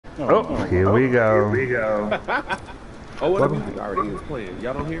Oh, here we go. Here we go. Oh, what the music already is playing.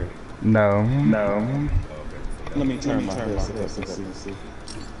 Y'all don't hear it? No. No. Okay, so Let me turn my headset up and see.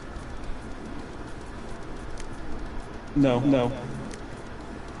 No.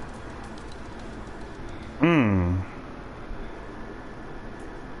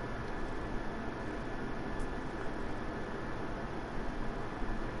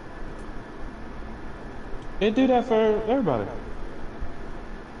 They do that for everybody.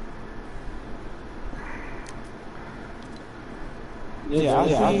 Yeah,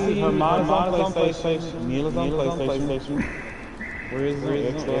 I see her mom's on PlayStation, Neil's on PlayStation. Where is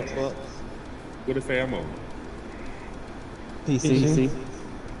it? Xbox. what it say I'm on? PC.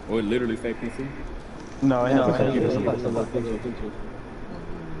 Or it literally say PC? No, it has a Look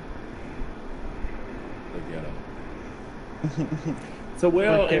ghetto. So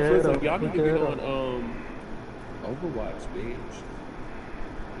well, and first of all, y'all need to get on Overwatch, bitch.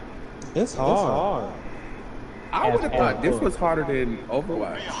 It's hard. I would have thought this was harder than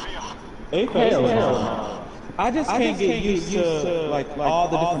Overwatch. Apex. I just can't get used to like all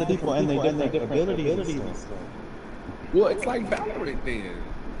the different people and their different abilities and stuff. Well, it's like Valorant then.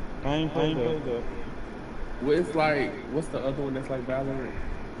 I ain't playing that. Well, it's like, what's the other one that's like Valorant?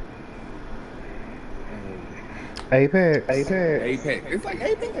 Apex. Apex. It's like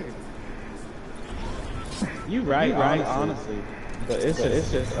Apex. You right, honestly. But it's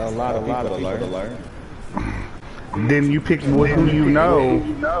just a lot of people to learn. Then you pick who you know,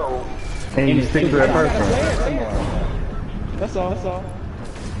 and you stick to that person. That's all.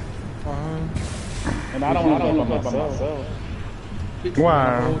 And I don't want to play by myself.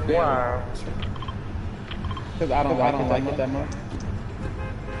 Why? Because I don't like it that much.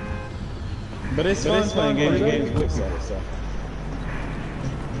 But it's fun playing games with yourself. So.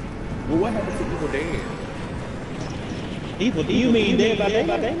 Well, what happens to people dead? Evil? You mean Dead by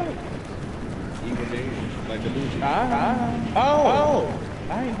Daylight? Evil Dead, like the movie. Oh!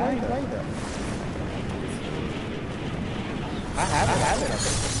 I ain't played that. I have it.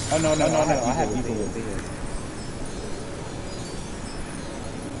 Oh no! I have Evil Dead.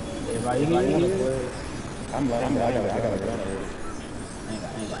 Everybody here? I gotta go.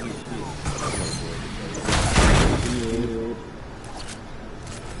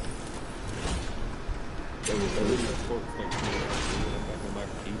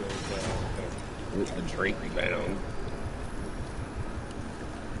 With the Drake down.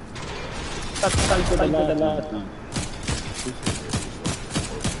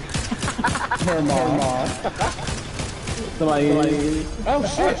 Somebody. Oh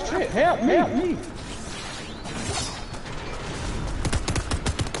shit! Help me!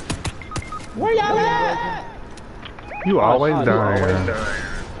 Where y'all at? You always dying.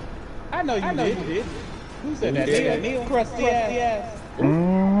 I know you did. Who said that? Neil? Crusty ass.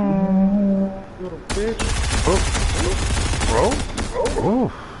 Little bitch. Oh.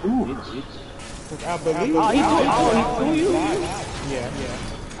 I believe. Oh, he threw you. Yeah.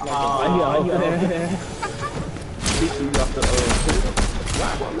 Teaching you off the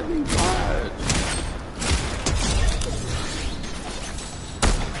why let me watch?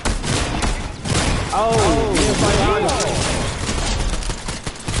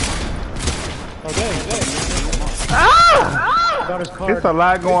 It's a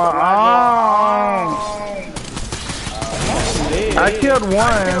lot going on. I killed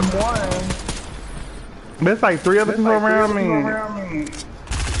one. But it's like 3 other people around me.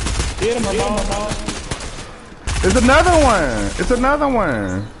 Get him, Ramon. It's another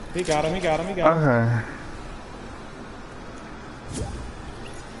one. He got him. Okay.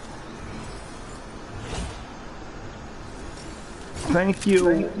 Thank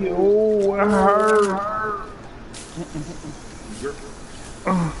you. Oh, it hurt.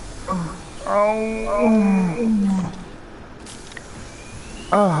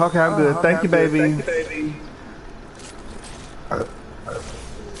 Oh, okay, I'm good. Thank you, baby.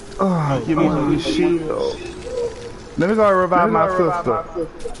 Oh, give me some shield. Let me go revive my sister.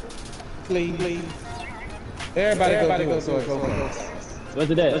 Please. Everybody go. What's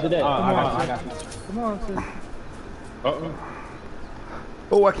it? I got you. Come on, sis.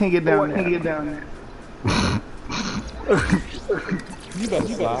 Oh, I can't get down there. You better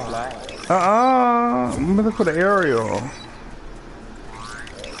slide. I'm looking for the aerial.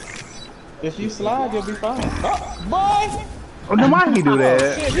 If you slide, you'll be fine. Oh, boy! Oh, then why he do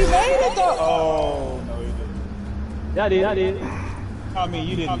that? Shit, you made it though. Oh, no, you didn't. Yeah, I did. I mean,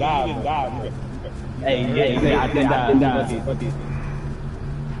 you didn't die. Hey, I didn't die.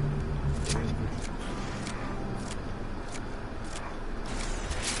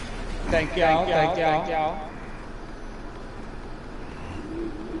 Thank y'all.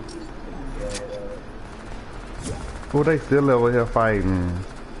 Well, they still over here fighting.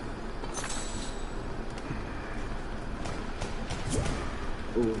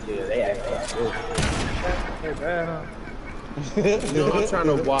 Ooh, yeah, they act good. Hey, man. No, I'm trying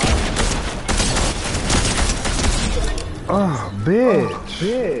to watch. Oh,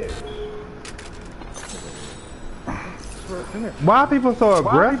 bitch. Why are people so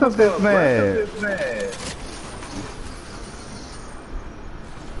aggressive this man?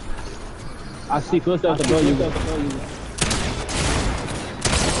 I see footsteps above you.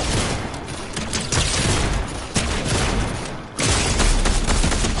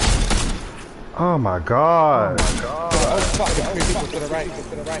 Oh my god. Oh, fuck. Three people to the right.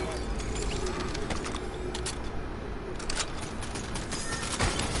 To the right.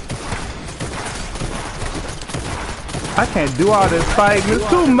 I can't do all this fighting. It's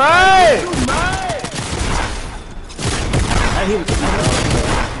too much.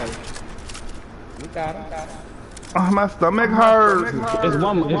 We got him. Oh, my stomach hurts. It's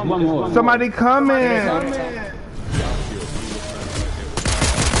one more. Somebody coming.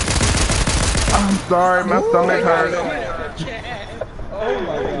 I'm sorry, my stomach hurts. Oh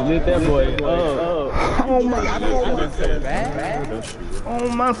my god. Get that boy. Oh my god. Oh,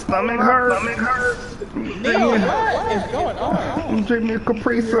 my stomach hurts. Neo, what is going on? I'm drinking a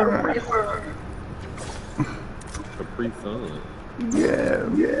Capri Sun. Capri Sun. Yeah.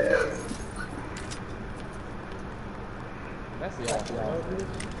 That's the awesome.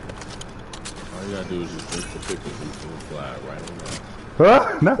 All you gotta do is just drink the pickles and you can fly right on out. Huh?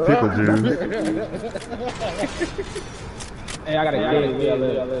 Not pickle juice. Hey, I got a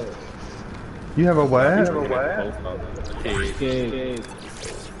kid. You have a what? Kid.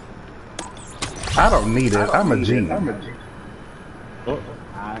 I don't need it. I'm a G.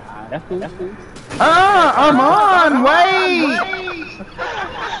 That's cool. I'm on. Wait.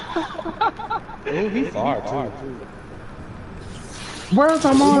 Ooh, he's far too. Where's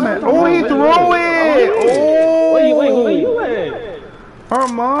Armand at? Oh, he threw it. Oh. Wait, you at?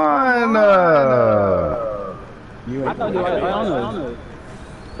 Armand. I thought you were right on us.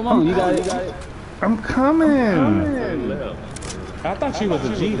 Come on, you got it. I'm coming. I thought she was a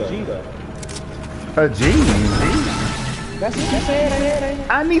G though. A G. That's what you said.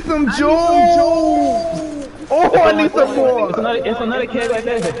 I need some jewels. Oh, I need some more. It's another kid right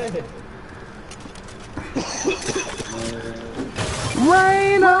there.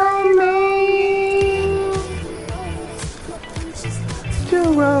 Rain on me.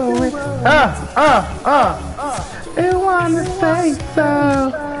 Jewel. It wanna say so.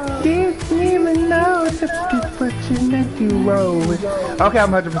 Didn't even know just what you meant you roll with. Okay,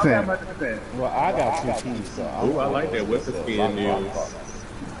 I'm 100%. Well, I got 2 keys, so Ooh, I like that weapon skin news.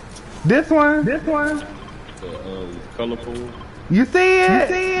 This one? The colorful. You see it?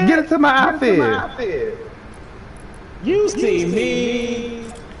 Get it to my outfit. you see me.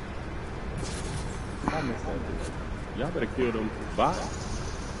 Y'all better kill them bots.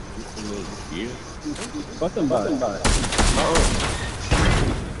 What's them bots?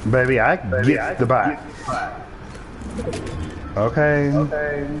 Baby, I get the bot. Okay.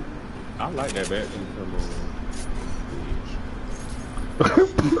 I like that bat.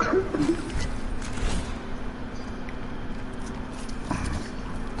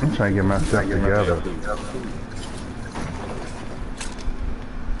 I'm trying to get myself together.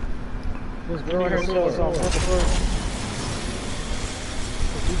 This girl here was on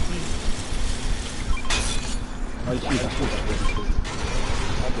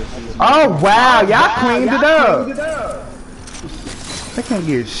Oh wow, y'all cleaned it up. They can't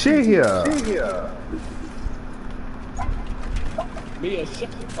get shit here. Mia,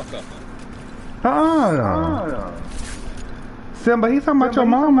 shut the fuck up. Simba, he's talking about your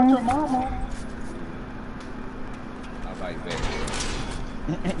mama. I like that.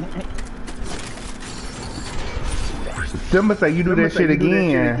 Simba say you do that shit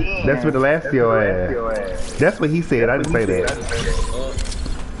again. That's what the last of your ass. That's what he said. I didn't say that.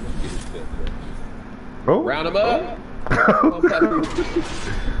 Oh. Round him up.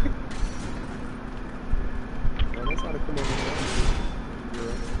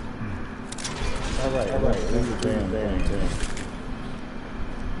 All right. Damn.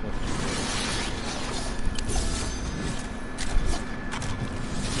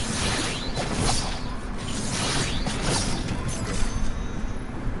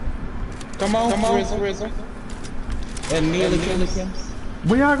 Come on, Rizzo. And nearly Killikins.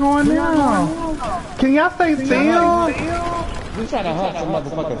 Where y'all going now? Can y'all stay still? We trying to hunt some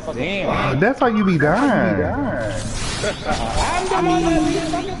motherfuckers. Damn. That's why you be dying. I'm the one that be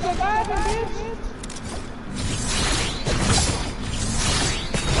fucking surviving, bitch.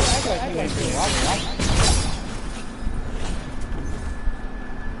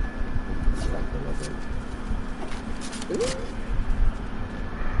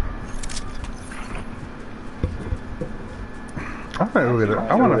 gonna go get it.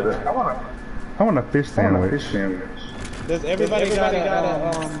 I want a fish sandwich. Does everybody got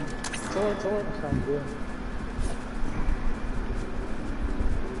a sword? Sounds good.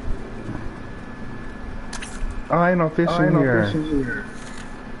 Oh, ain't no fish in here.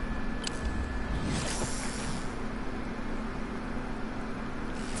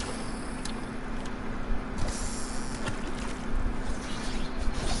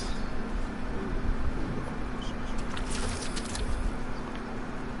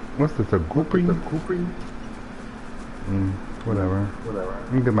 What's this, a goopy? Whatever.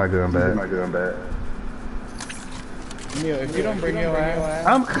 Let me get my gun back. Neil, if you don't bring your ass...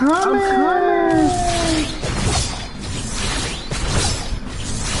 I'm coming!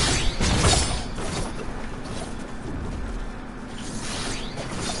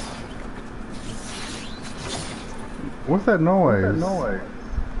 What's that noise?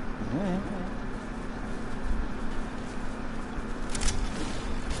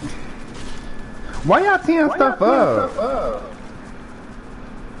 Why y'all teeing stuff up?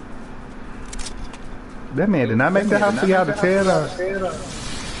 That man did not make the house for y'all to tear it up.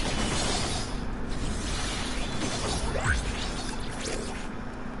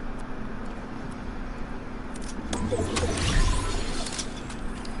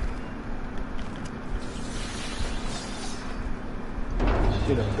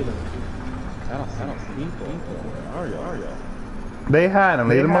 I don't see people. Where are y'all? They hiding,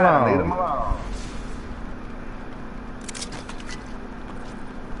 leave them alone.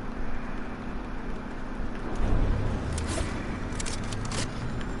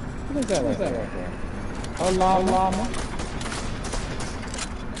 What is that right there? A llama?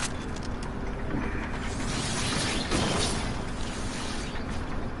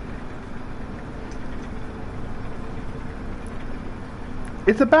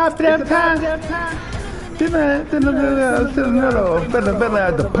 It's about that time.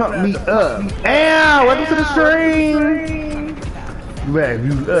 To pump me up. Ow! Welcome to the stream.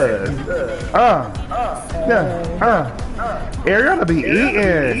 Ariel to be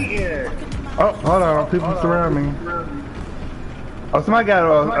eating. Oh, hold on, people surround me. Oh, somebody got a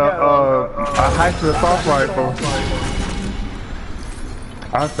high school assault rifle.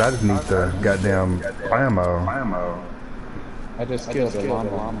 I just need the goddamn ammo. I just killed the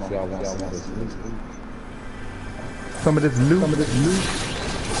llama. If y'all want some of this loot.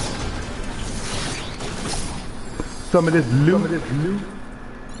 Some of this loot.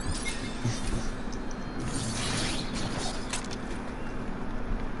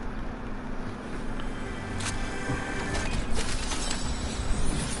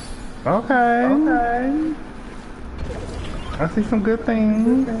 Okay. I see some good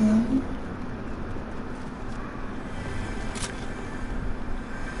things.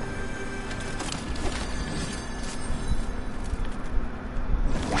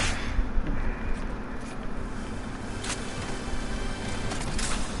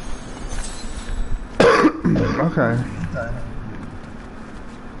 Okay.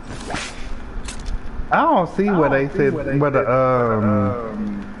 I don't see where they said where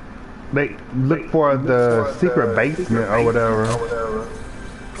they look for the secret basement or whatever.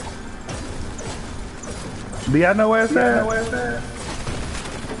 Do y'all know where it's at?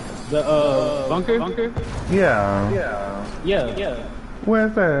 The bunker? Yeah. Yeah.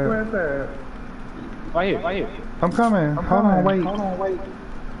 Where's that? Right here. I'm coming. Hold on,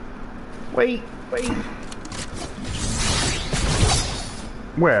 wait.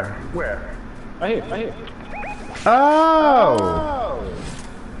 Where? Right here. Oh!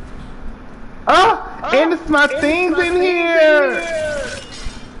 And it's my things in here!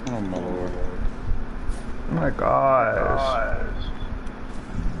 Oh my lord. Oh my gosh.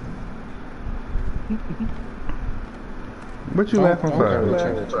 What you laughing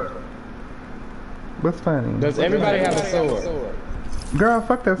for? What's funny? Does everybody have a sword? Girl,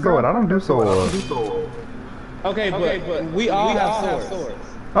 fuck that sword. I don't do swords. Okay, but we all have swords.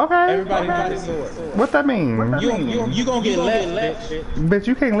 Okay. Everybody has a sword. What that mean? You gonna get left, bitch. Bitch,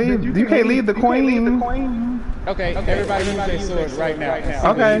 you can't leave. You can't leave the queen. Okay, everybody use their swords right now.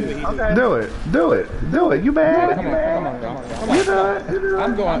 Okay. Do it. You bad? Come on. You do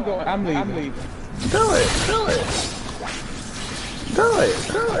it. I'm leaving. Do it.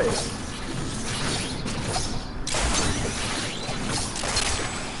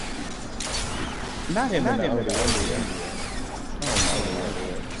 Not in the middle.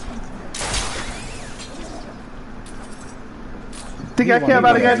 Think I care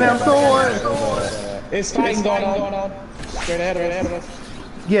about a goddamn sword? It's fighting going on. Straight ahead of us.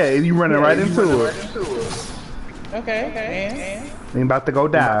 Yeah, you running right into it. Okay, and? You about to go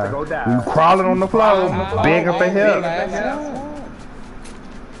die. You crawling on the floor, begging for help.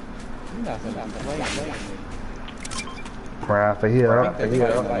 Cry for help.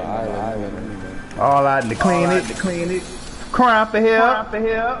 All out to clean it. Cry for help.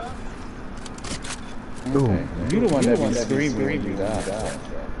 Ooh. You the one that be screaming when you die.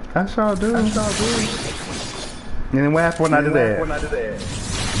 I sure do. And then what happened when I did that?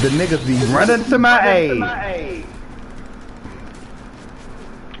 The niggas be running to my aid.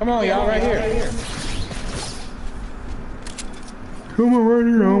 Come on, y'all, right here. Come on, right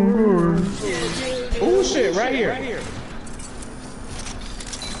here, I'm good. Ooh, shit, right here.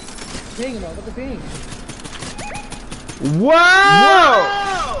 Ping, look at the ping. Whoa!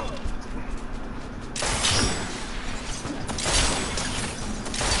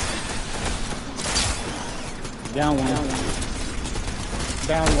 Down one.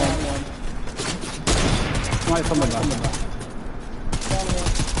 Down one. Somebody from above.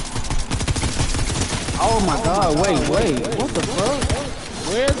 Oh my god, wait. What the fuck?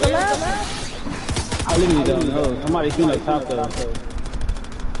 Where's the last? I literally don't know. Somebody's seen the top though.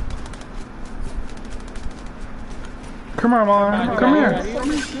 Come on, Mom. Come here.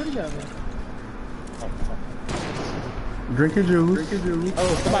 Drink your juice.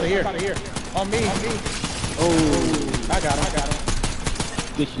 Oh, somebody here. On me. Oh, I got him.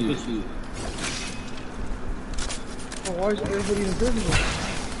 good shit. Why is everybody invisible?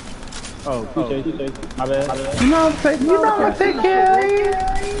 Oh, appreciate you. My bad. You know I'm gonna take care of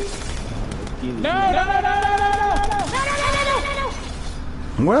you. No.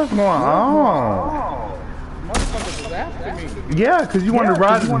 What's going on? Motherfuckers was after me. Yeah, cause you want to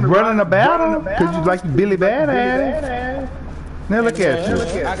run in a battle? Cause you like Billy Badass? Now look at you.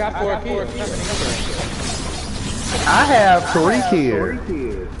 I got 4 kills. I have 3 kills.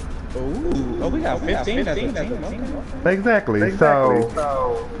 Ooh. Oh, we got 15 as a team. Okay. Exactly. So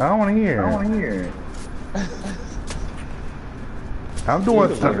I don't want to hear. I'm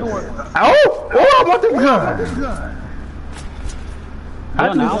doing something. Oh, I want this gun. I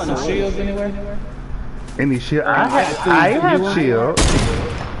don't know shields anywhere. Any shield? I have shield.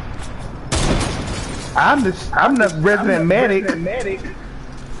 I'm the resident medic.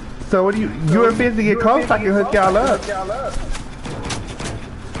 So what do you and Busy get close? I can hook y'all up.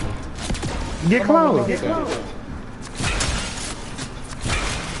 Get close. You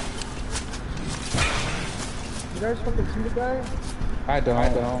guys fucking see the guy? I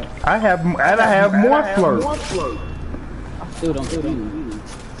don't. I have more flirts. I still don't see you.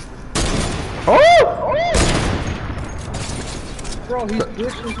 Oh! Bro, he's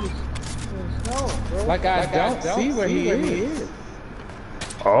glitching in the snow, bro. Like I don't see where he is.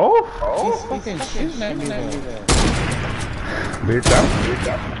 Oh! He's fucking shooting at me though. Bitch,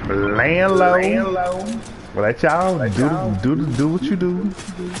 I'm laying low. Well, let y'all do what you do.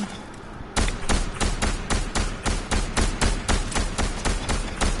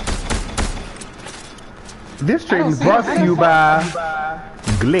 This stream is brought to you by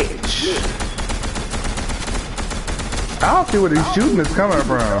Glitch. I don't see where this shooting is coming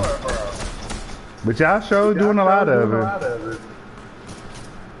from, but y'all sure doing a lot of it.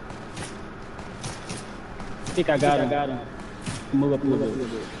 I think I got him. Move up a little bit.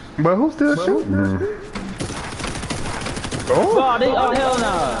 But who's still shooting? Oh hell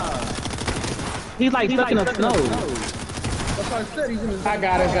no. He's like stuck in the snow. That's what I said, he's in his I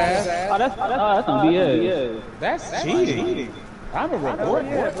got his ass. Oh, that's some BS. That's cheating. I'm a report,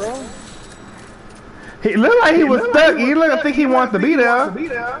 bro. He looked like he was stuck. He looked like he wanted to be there.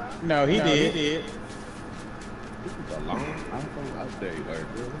 No, he did.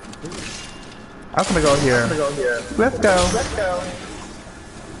 I'm gonna go here. Let's go.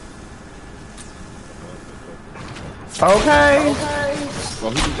 Okay.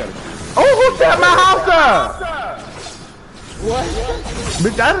 Oh, who set my house up? What?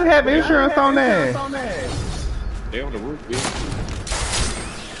 Bitch, I didn't have insurance on that. They on the roof, bitch.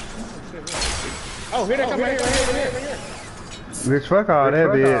 Oh, here they come right here. Bitch, fuck all that,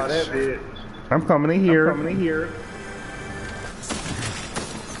 bitch. I'm coming in here.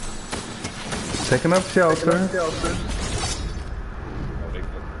 Taking up shelter.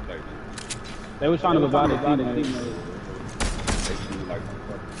 They were trying to revive the team.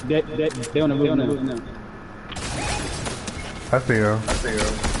 They on the roof now. I see her.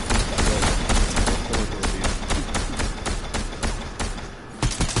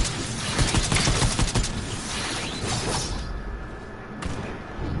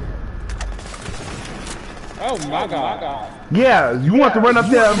 Oh my god. Yeah, you want to run up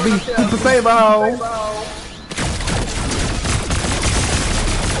there and be super saver hoe.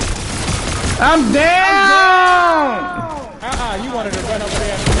 I'm down! You wanted to run over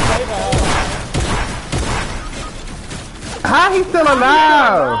there and save her. How he still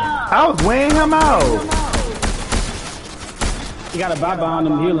alive? I was weighing him out. You got a bye behind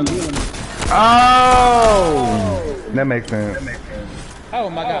him, healing him. Oh, that makes sense. Oh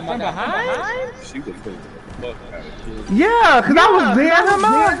my god, from behind? She was putting the fuck out of kids. Yeah, cause I was weighing him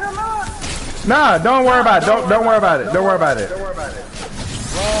out. Nah, don't worry about it. Don't worry about it. Don't worry about it.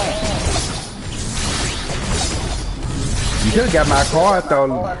 You should have got my card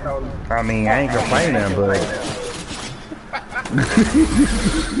though. I mean, I ain't complaining, but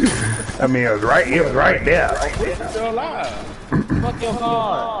I mean, it was right there. Still alive. Fuck your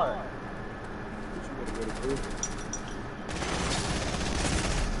car.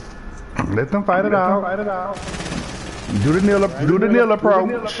 Let them fight it out. Do the nil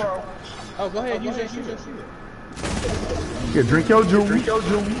approach. Oh, go ahead. Use your shit. Yeah, drink your juice.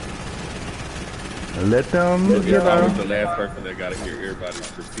 Let them get I was out. the last person that got to hear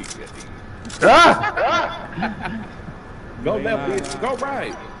everybody's critique at the end. Ah! Go left, bitch. Go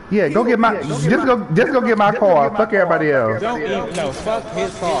right. Yeah, go get my. Just go get my car. Fuck everybody else. Don't even, no, fuck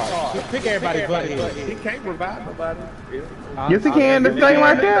his car. Pick everybody but him. He can't revive nobody. Yes, he can. This thing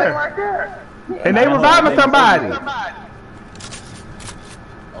right there. And they reviving somebody.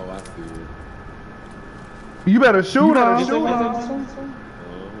 Oh, I see it. You better shoot him.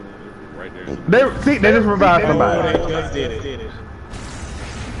 Right there. They just revived Oh, somebody. they just did it.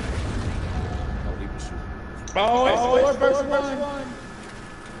 Oh, it's 4 versus 1.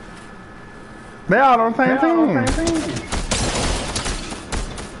 They all on the same team.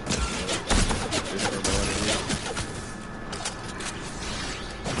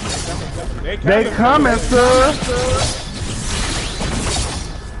 They coming, sir.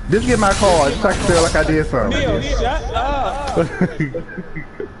 Just get my card. Just so I can feel like I did something. Neil, shut up.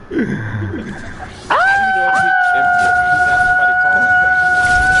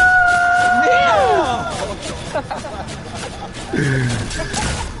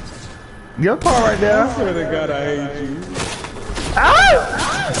 Your car right there. I swear to God, I hate you.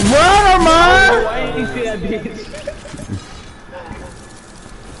 Ah! What am I? I ain't see that bitch.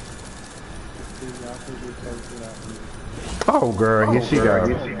 Oh, girl, here she goes.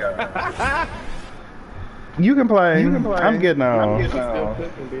 You can play. I'm getting on.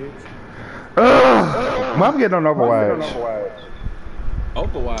 Well, I'm getting on Overwatch.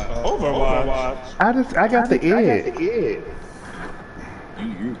 Overwatch. I got the edge.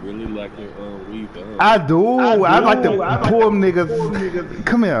 You really like your weave on. I do. I like to pull them niggas.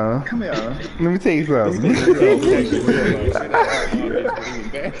 Come here. Let me tell you something.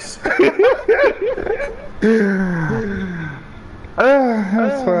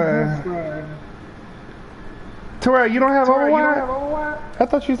 That's fine. Terrell, you don't have Overwatch? I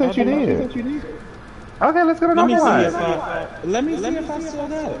thought you said you did. Okay, let's go to Overwatch. Let me see if I still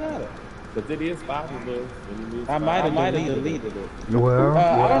got it. But it is 5 of us. I might have deleted it. Well,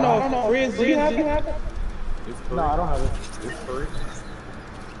 I don't know. Riz, do you have it? It's free. No, I don't have it. It's free.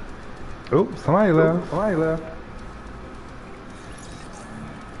 oops, somebody left.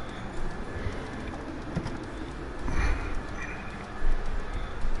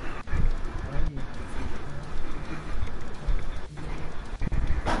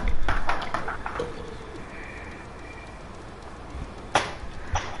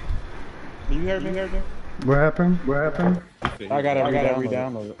 You heard me? What happened? I gotta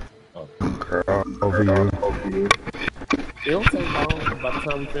re-download it. Girl, over you. It don't take long. By the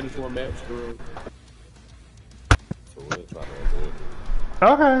time we finish one match, girl. So we'll try to avoid it.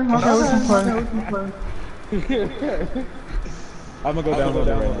 Okay, we can play. I'm gonna go download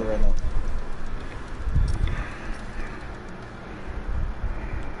it right now.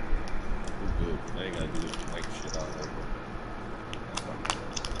 It's good. I ain't gotta do this like shit all over.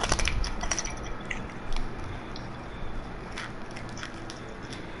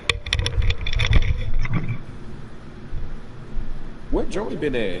 Where Joey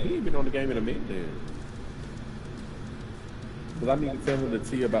been at? He ain't been on the game in a minute then. Cause I need to tell him to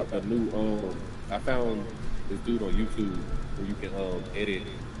see about the new I found this dude on YouTube where you can edit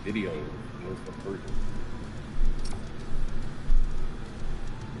videos, for free.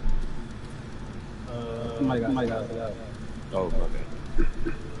 Somebody got it. Oh my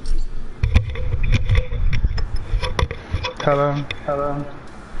bad. Hello.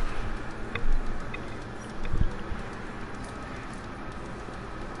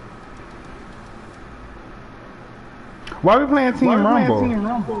 Why we playing Team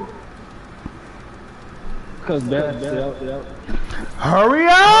Rumble? Cause that. Hurry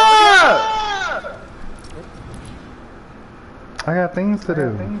up! I got things to do.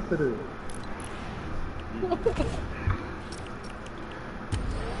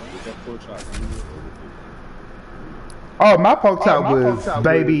 Oh, my pork chop was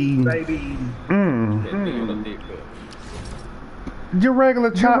baby. Your regular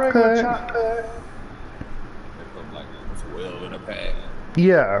chop cut. Like 12 in a pack.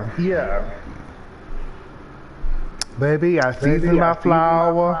 Yeah. Baby, I seasoned my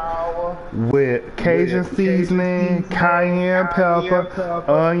flour with Cajun seasoning, cayenne pepper,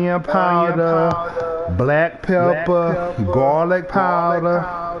 onion powder, black pepper, garlic powder.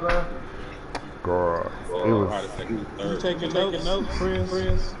 Girl, it was You taking notes,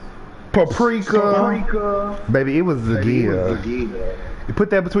 Chris? paprika. Baby, it was the gear. You put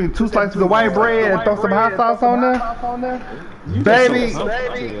that between 2 slices of white bread and throw some hot sauce on there. Baby.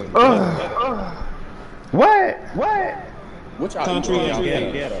 What? Which Country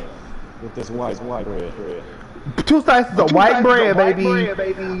and ghetto. With this white bread. 2 slices of white bread,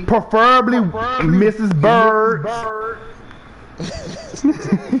 baby. Preferably Mrs. Bird.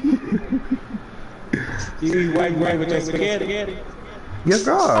 You eat white bread with your spaghetti? Yes,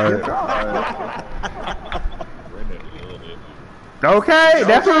 God. Okay,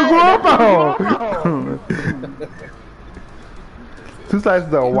 that's what we grew up on. 2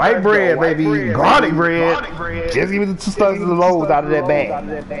 slices of white bread, baby. Garlic bread. Just give me the 2 slices of loaves out of that bag.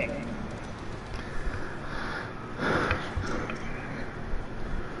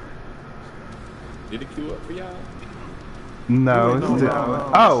 Did it queue up for y'all? No.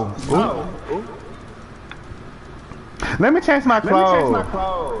 Oh. Let me change my clothes.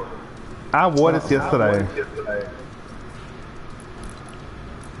 I wore this yesterday.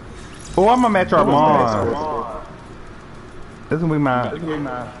 Oh, I'm gonna match our mom. This is gonna be my.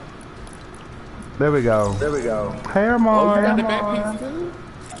 There we go. Hey, Armand. Oh, you got the back piece too?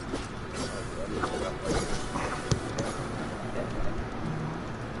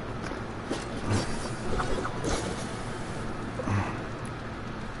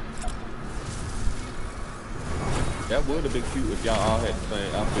 That would have been cute if y'all all had the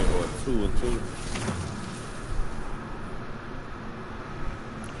same outfit or 2 and 2.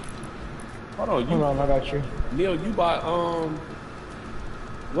 Hold on, I got you. Neil, you bought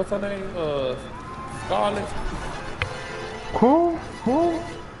what's her name? Scarlet? Cool.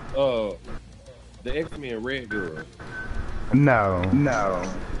 The X-Men red girl. No.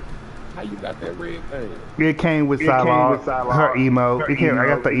 How you got that red thing? It came with Salah. Her emote. I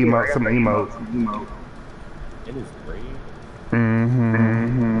got the emote. Some emotes. It is red.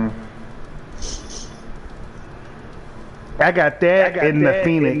 I got that in the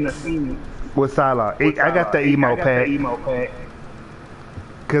Phoenix with Salah. I got the emote pack.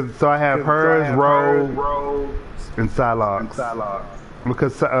 So I have hers, Rose, and Salah.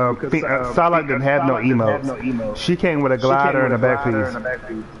 Because Salah didn't have no emotes. She came with a glider and a back piece.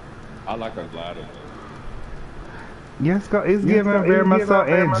 I like her glider. Yes, it's giving very much so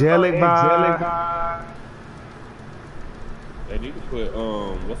angelic vibe. They need to put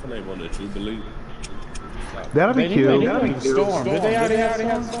what's her name on the Jubilee? That'll be cute. Storm. Did they already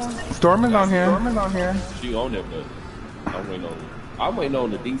have Storm? Storm is on here. She on that, but I'm waiting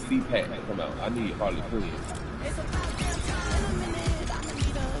on the DC pack to come out. I need Harley Quinn.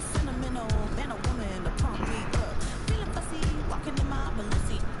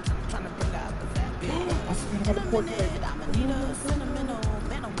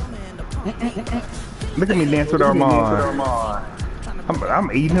 Look at me dance with Armand. I'm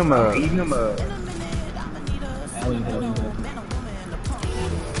eating him up.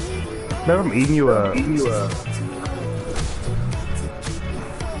 Babe, I'm eating you up.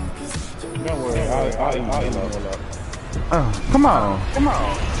 Don't worry, I'll eat it. Come on.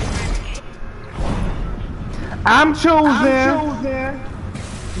 I'm choosing.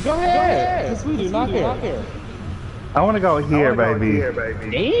 Go ahead. Because we do not care. I want to go here, baby.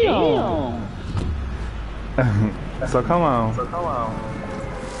 Damn. So come on.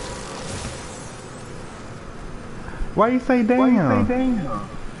 Why you say damn?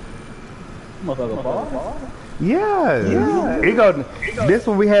 Yeah. It go. This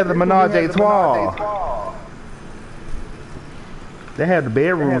one we had the Menage a Trois. They had the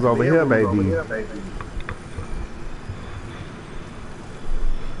bedrooms over here, baby.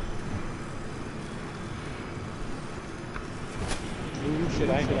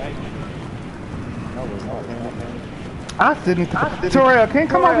 I didn't. Terrell, can you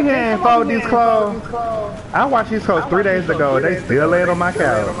come over here and fold these clothes? I watched these clothes 3 days ago. They still laid on my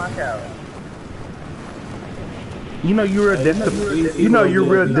couch. You know you're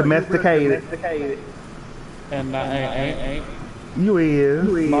real domesticated. And I ain't. You is.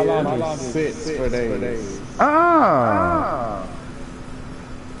 My laundry sits for days. I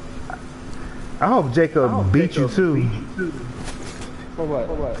hope Jacob beat you too. For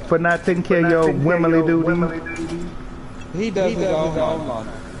what? For not taking care of your womanly duty. He does his own.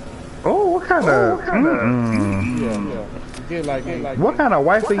 Oh, what kind of? Yeah. What kind of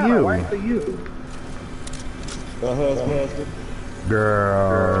wife are you? The husband.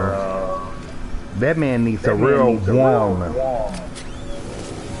 Girl. That man needs a real woman.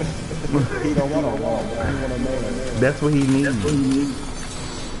 He don't want a woman. He want a man. That's what he needs.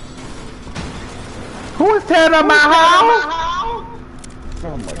 Who is tearing up my house?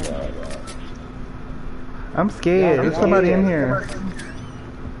 Oh my God. I'm scared. There's somebody in here.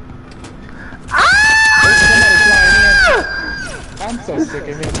 I'm so sick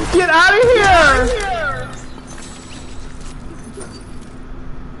of him. Get out of here!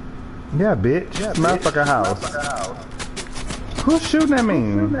 Yeah, bitch. Motherfucker house. Who's shooting at me?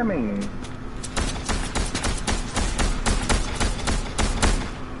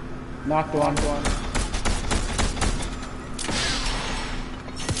 Knocked one.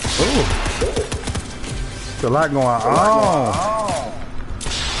 Ooh. There's a lot going on.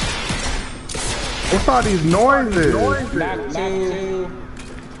 What's all these noises? Knocked two.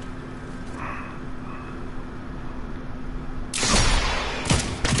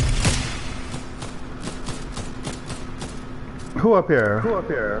 Who up here?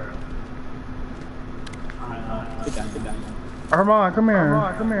 Armand, come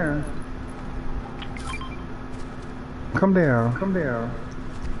here. Come down.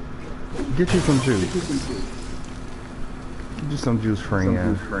 Get you some juice. Get you some juice,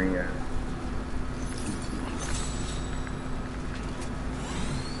 friend.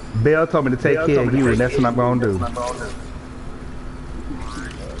 Belle told me to take care of you, and that's what I'm gonna do.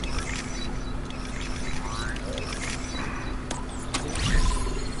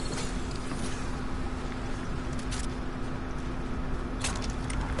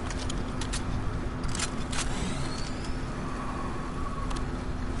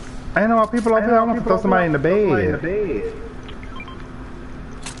 I know people up here. I want to throw somebody in the bed.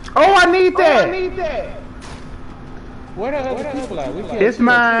 Oh, I need that. Where the other people at? It's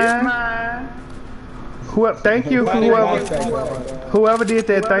mine. Thank you, whoever did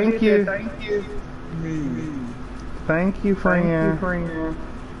that. Thank you. Thank you, friend.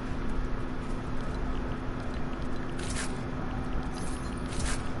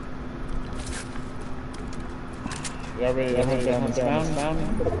 Y'all ready to hunt down this mountain?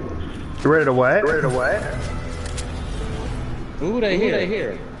 Ready to what? Ooh, they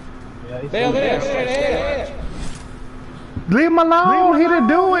here. They over there. Leave him alone. He didn't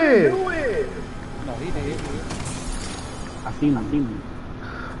do it. No, he did. I seen him.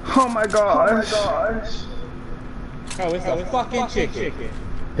 Oh my gosh. Oh, it's a fucking chicken.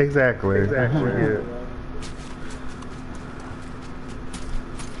 Exactly. Yeah.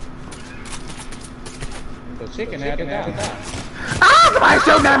 The chicken had it out. Ah, somebody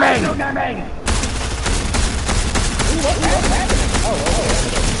shooting at me!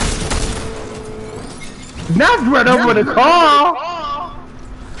 Not run over the car!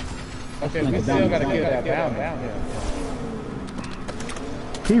 Okay, we still gotta get that down.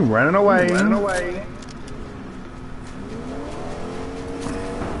 He running away.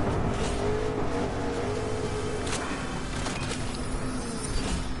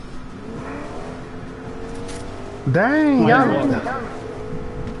 Dang, y'all.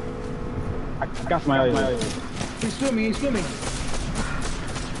 I got my eyes. He's swimming.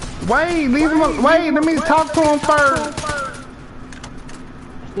 Wait, leave him. Wait, let me talk to him first.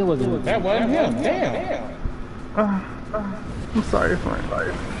 Still wasn't. That wasn't him. Damn. I'm sorry, friend.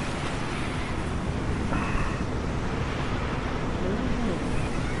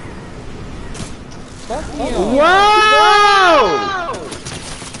 Whoa!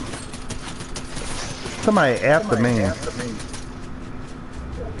 Somebody after me.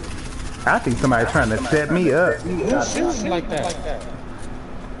 I think somebody trying to set me up. Who's shooting like that?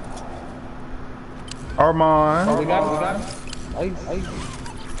 Armand. Oh, we got him.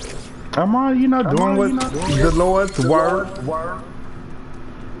 Armand, you know, doing what the Lord's word. Where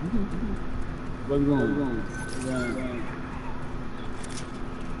we going?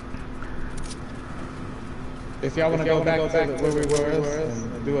 If y'all want to go back to where we were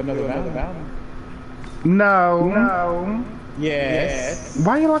and do another bounty. No. Yes.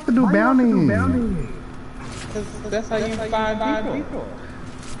 Why you have to do bounties? Because that's how you find people.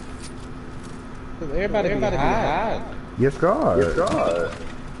 Because everybody be high. Yes, God.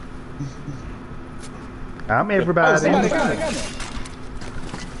 I'm everybody.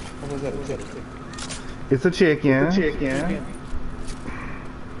 What was that? It's a chicken.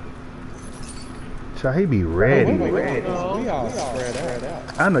 Shall he be ready? We all spread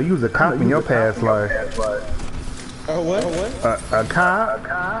out. I know you was a cop in your past life. What? A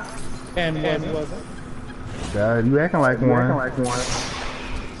cop? And what was it? God, you acting like one.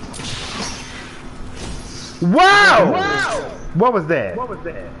 Wow! What was that?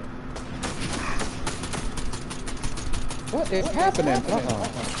 What is happening?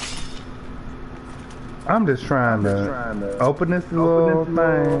 I'm just trying to open this little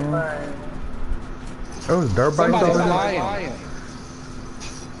thing. Oh, it's dirt bikes over there.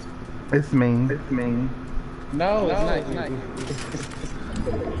 It's me. No, it's not.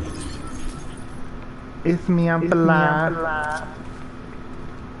 It's me, I'm fly.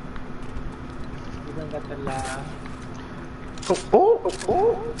 Oh.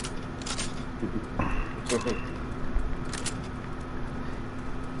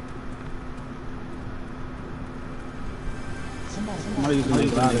 Somebody can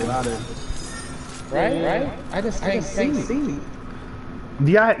make louder. Right? I just can't see.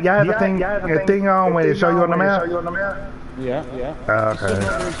 Y'all have a thing on when it show you on the map? Yeah. Okay.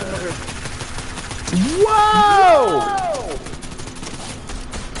 Whoa!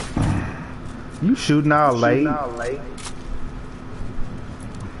 You shooting all late?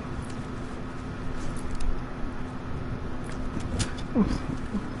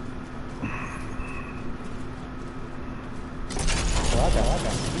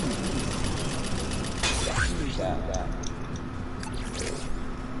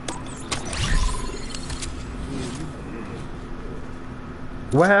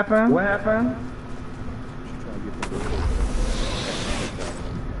 What happened?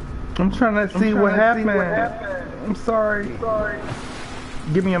 I'm trying to see what happened. I'm sorry.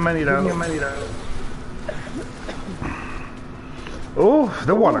 Give me your money though. Oh,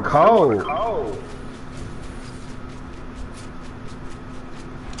 the water cold.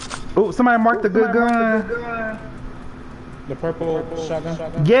 Oh, somebody marked the good gun. The purple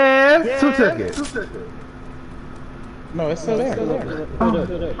shotgun? Yes, who took it? No, it's still there.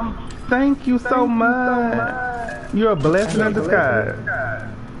 Thank you so much. You're a blessing in disguise.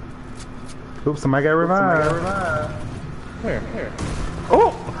 Oops, somebody got revived. Where?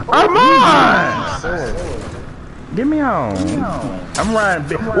 Oh, Armand! Get me on. I'm riding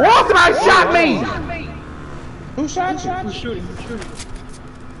big. Whoa, somebody shot me! Who shot you? Who's shooting?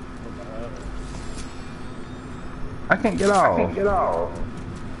 I can't get off.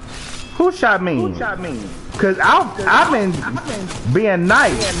 Who shot me? Cause I've been being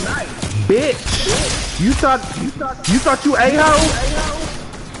nice, bitch. You thought you a-ho?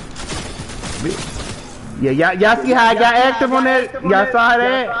 Yeah, y'all see how I got active on that? Y'all saw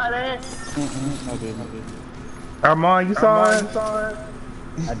that? Armand, you saw it?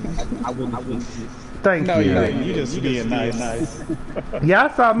 I wouldn't. Thank you. You just being nice. Y'all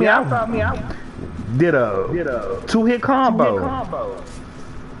saw me. I did a 2-hit combo.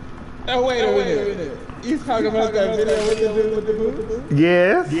 Oh, wait a minute. You talking about that video with the boots?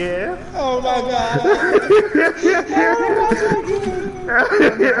 Yes. Oh my god.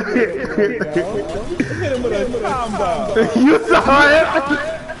 Hit him with a combo. You saw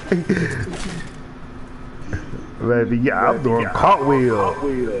it? Baby, yeah, I'm doing cartwheel.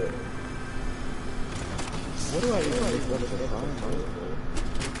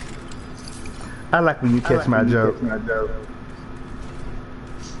 I like when you catch my joke.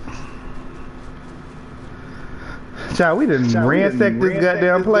 Child, we done ransacked this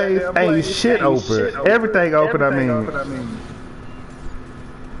goddamn place. Ain't shit open. Everything open, I mean.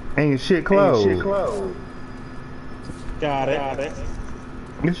 Ain't shit closed. Got it.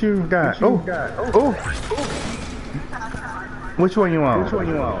 What you got? Oh. Which one you want?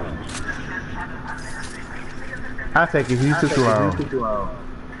 I'll take it. You took too long.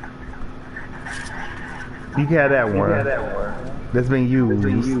 You can have that one. That's been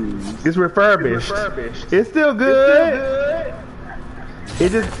used. It's refurbished. It's still good.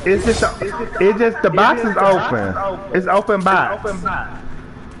 It's just the box is open. It's open box.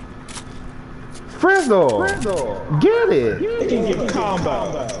 Frizzle, get it. You can get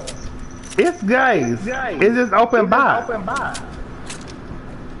combo. It's guys. It's just open box.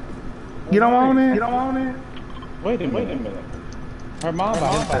 You don't want it? Wait a minute. Her mom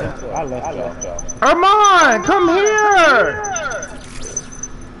bought it. I left y'all. Armand, come here.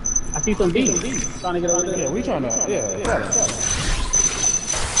 I see some bees trying to get over there. Yeah, we trying to. Yeah.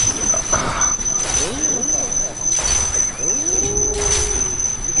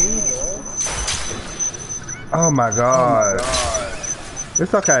 Oh my god.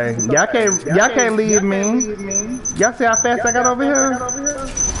 It's okay. Y'all can't leave me. Y'all see how fast I got over here?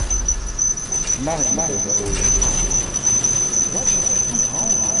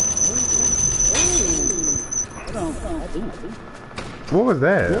 What was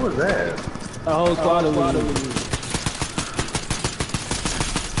that? The whole squad of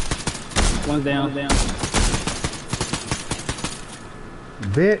One's down.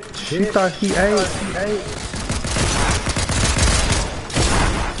 Bitch, she thought he ate.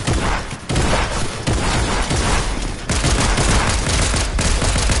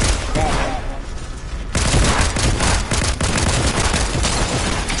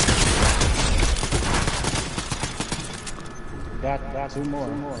 Got two more.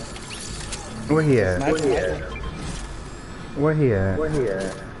 Where he at? Where he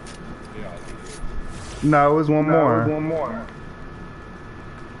at? No, it was one more.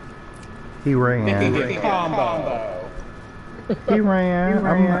 He ran. Combo. He ran.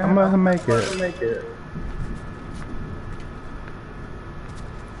 I'm gonna make it.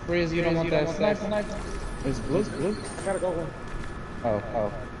 Freeze, you don't want that sniper? It's blue. I gotta go.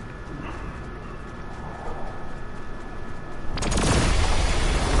 Oh.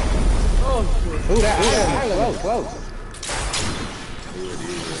 Ooh, that close.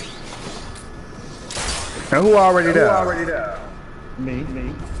 And who already there? Me.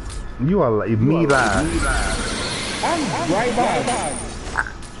 You are me live. I'm right by.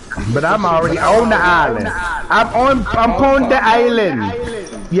 But I'm already on the island. I'm on the island.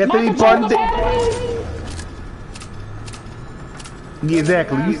 You have to be on the...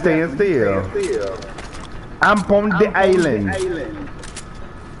 Exactly, you staying still. I'm on the island.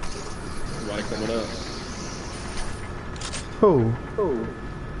 Somebody coming up. Who?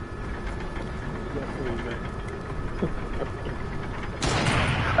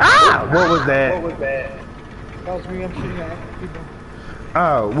 Ah! What was that? That was me. I'm shooting at people.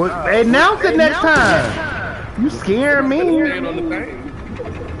 Oh, well, announce it next time. You scaring me. Stand on the thing.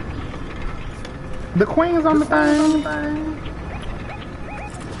 The queen's on the thing.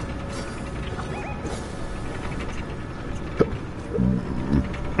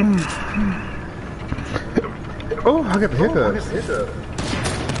 Oh, I got the hiccups.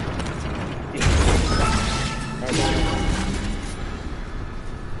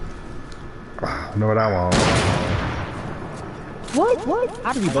 Know what I want? What?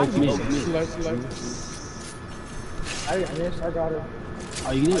 How do we both miss? I missed. I got it.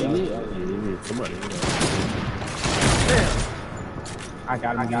 Oh, you did? Somebody. I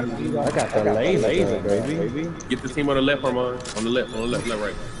got it. I got the laser, baby. Get the team on the left, Armand. On the left,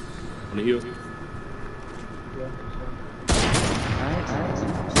 right. On the hill.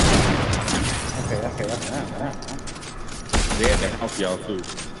 Okay. They had that house, y'all, too.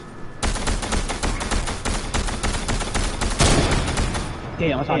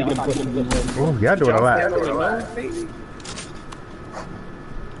 Damn, I'm trying to get him. Oh, y'all doing a lot.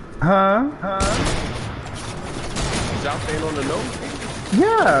 Huh? Y'all staying on the nose?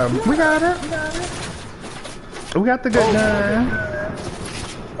 Yeah, we got it. We got the good gun.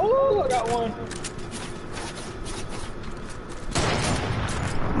 Oh, I got one.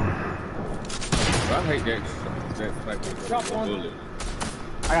 I hate that Drop one. bullet.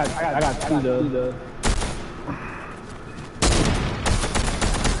 I got two.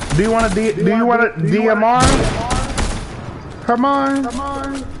 Do you want a DMR? Herman?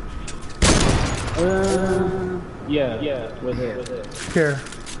 Yeah. With it. Here.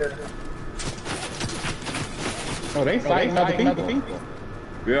 Oh, they fighting other people.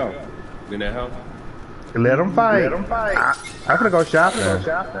 Yeah. In that house. Let them fight. I'm gonna go shopping.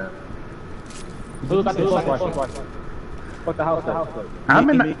 Who got the Fuck the house. I'm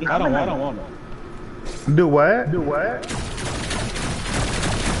in the... I don't want them. Do what?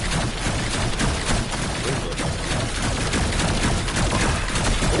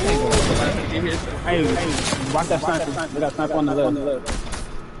 Hey, watch that sniper. We got sniper on the left.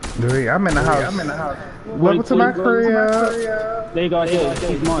 Dude, I'm in the house. Welcome to my career. There you go.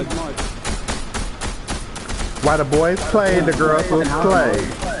 He's marked. While the boys play, the girls will play.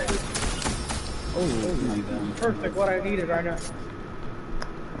 Perfect. What I needed right now.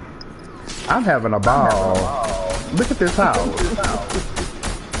 I'm having a ball. Look at this house.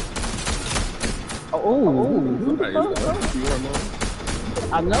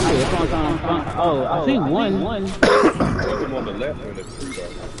 I know it. Oh, I think one. I'm on the left in the tree, though.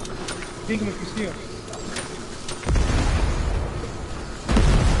 Think him if you see him.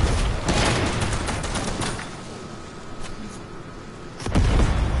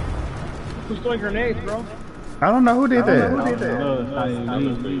 Who's throwing grenades, bro? I don't know who did that.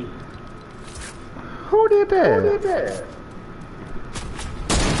 Who did that?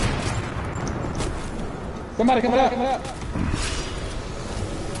 Somebody come up.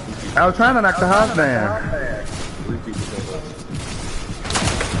 I was trying to knock the house down.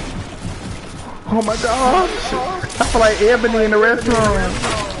 Oh my gosh. I feel like Ebony in the restaurant.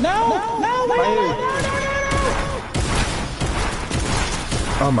 No.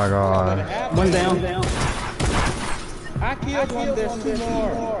 Oh my god. One down. I killed one, there's two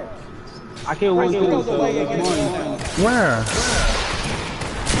more. I killed one too. So Where?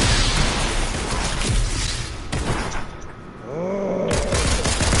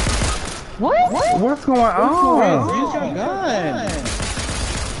 What? What's going on? Use your gun.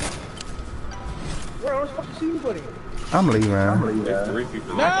 Where I was supposed to see you, buddy? I'm leaving. There's 3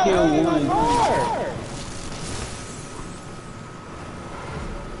 people. No, I killed one.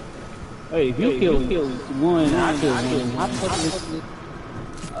 Hey, if you kill one, I kill one. How the fuck is this?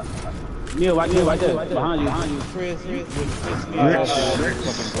 Neil, right there, behind you. Chris,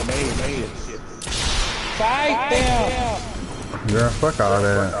 fight them. Girl, fuck all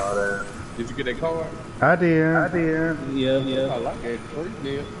that. Did you get that card? I did. Yeah. I like that. First,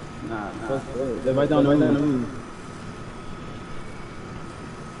 Neil. Nah. They're right down the roof.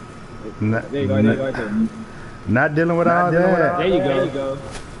 There you go, right there. Not dealing with all that. There you go.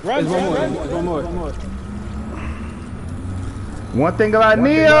 Run, There's one more. One thing about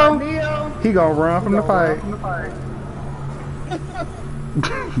Neo, he gonna run from the fight.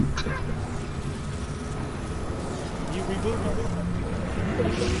 You reboot me.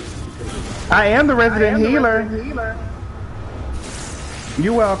 I am the resident healer.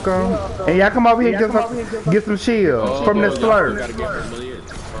 You're welcome. And y'all come over here and get some shields from this flirt. Gotta get her money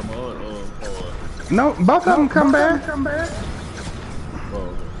from on. No, both of them come back.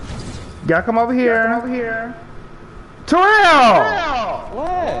 Y'all come over here. Terrell!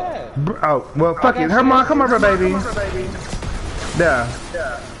 What? Oh, well, fuck it. Her mom, come over, baby. There.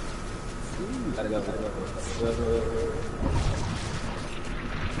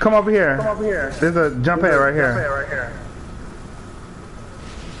 Come over here. There's a jump pad right here.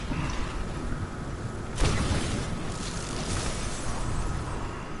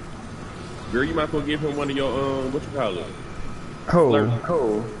 Girl, you might as well give him one of your, what you call it?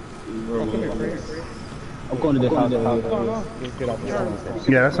 Who? I'm going to this house.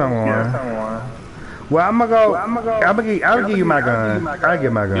 Yeah, that's someone. Well, I'll give you my gun. I'll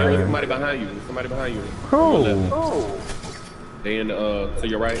get my Yeah, gun. somebody behind you. Who? They in the, to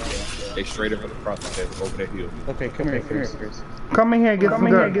your right. They straight up across the over that hill. Okay, come here, Chris. Come in here and get some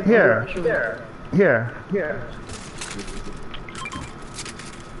gun. Here.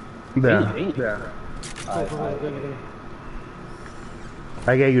 There.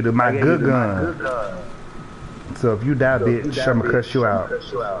 I gave you my good gun. So if you die, bitch, I'ma cuss you out. You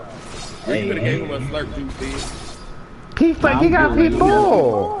could have gave him a slurp juice, dude. He got people.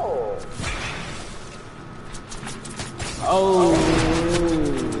 Oh.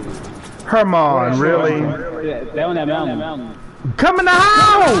 Herman, really? They on that mountain. Come in the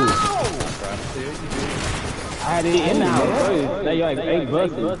house! I had it in the house. They like 8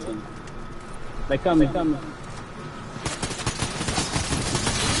 buses. They coming.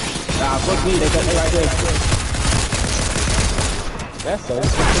 Nah, fuck me. They right there. That's so. You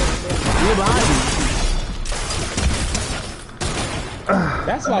behind me.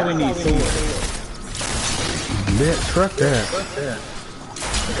 That's why we need swords. Bitch, fuck that.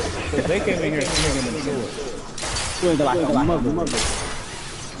 They came in here swinging them swords. Swing like a mother.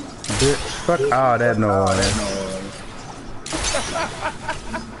 Bitch, fuck all that noise.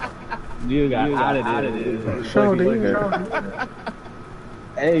 You got out of there. Show did.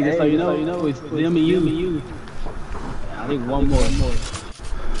 Hey, just so you know, it's them and you. I think one more.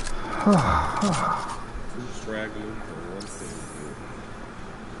 Straggling for 1 second.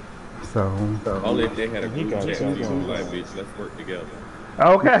 So. Only if they had a group chat with you, like, bitch, let's work together.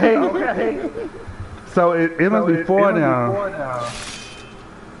 Okay. So it must be 4 now.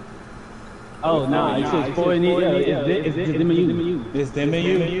 Oh, no, it says 4 in here. It's them and you. It's them and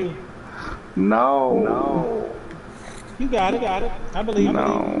you. No. You got it. I believe. No.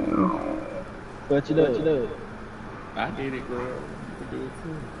 What you do? I did it, girl. You can do it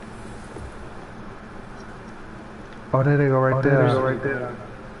too. Oh, there they go right there.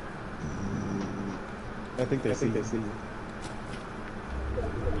 I think they see you.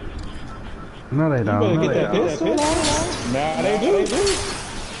 No, they You better don't. get that pistol. Nah, they do.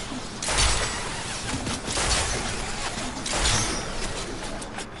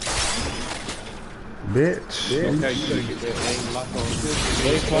 Bitch. Okay, you better get that aim locked on this.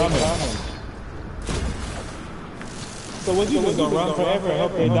 They coming. So what you just gonna run forever and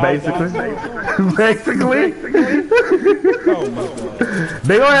hope they die? Basically. Oh my god.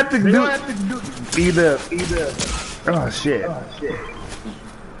 They gonna have to do either. Oh shit.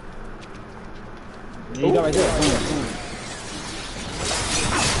 You got right there.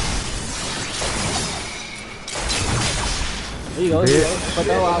 There you go. Put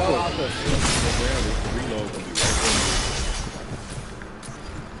that out there. Reload gonna be right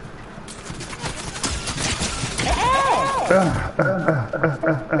there.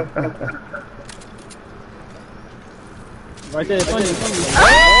 Right there, funny.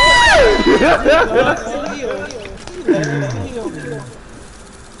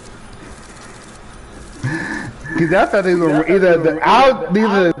 Cause I thought they were either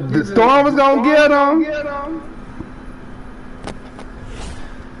the storm was gonna get them.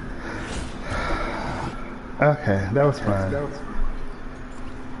 Okay, that was fun.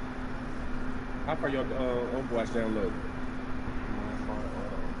 How far your Overwatch download?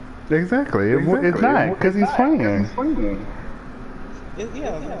 Exactly. It's not because he's playing.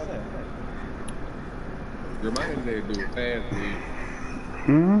 Remind me to do it fast, please.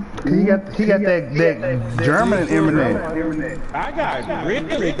 He got that German internet. I got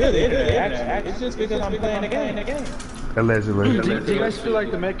really good internet. It's just because I'm playing the game. Allegedly. Do you guys feel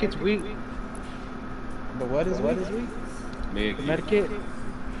like the medkit's weak? But what is weak? Meg, The medkit?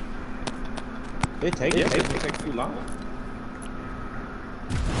 It takes too long.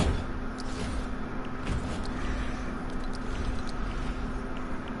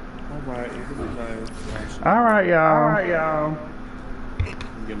 All right, y'all.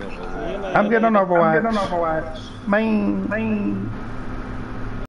 I'm getting on Overwatch. Man.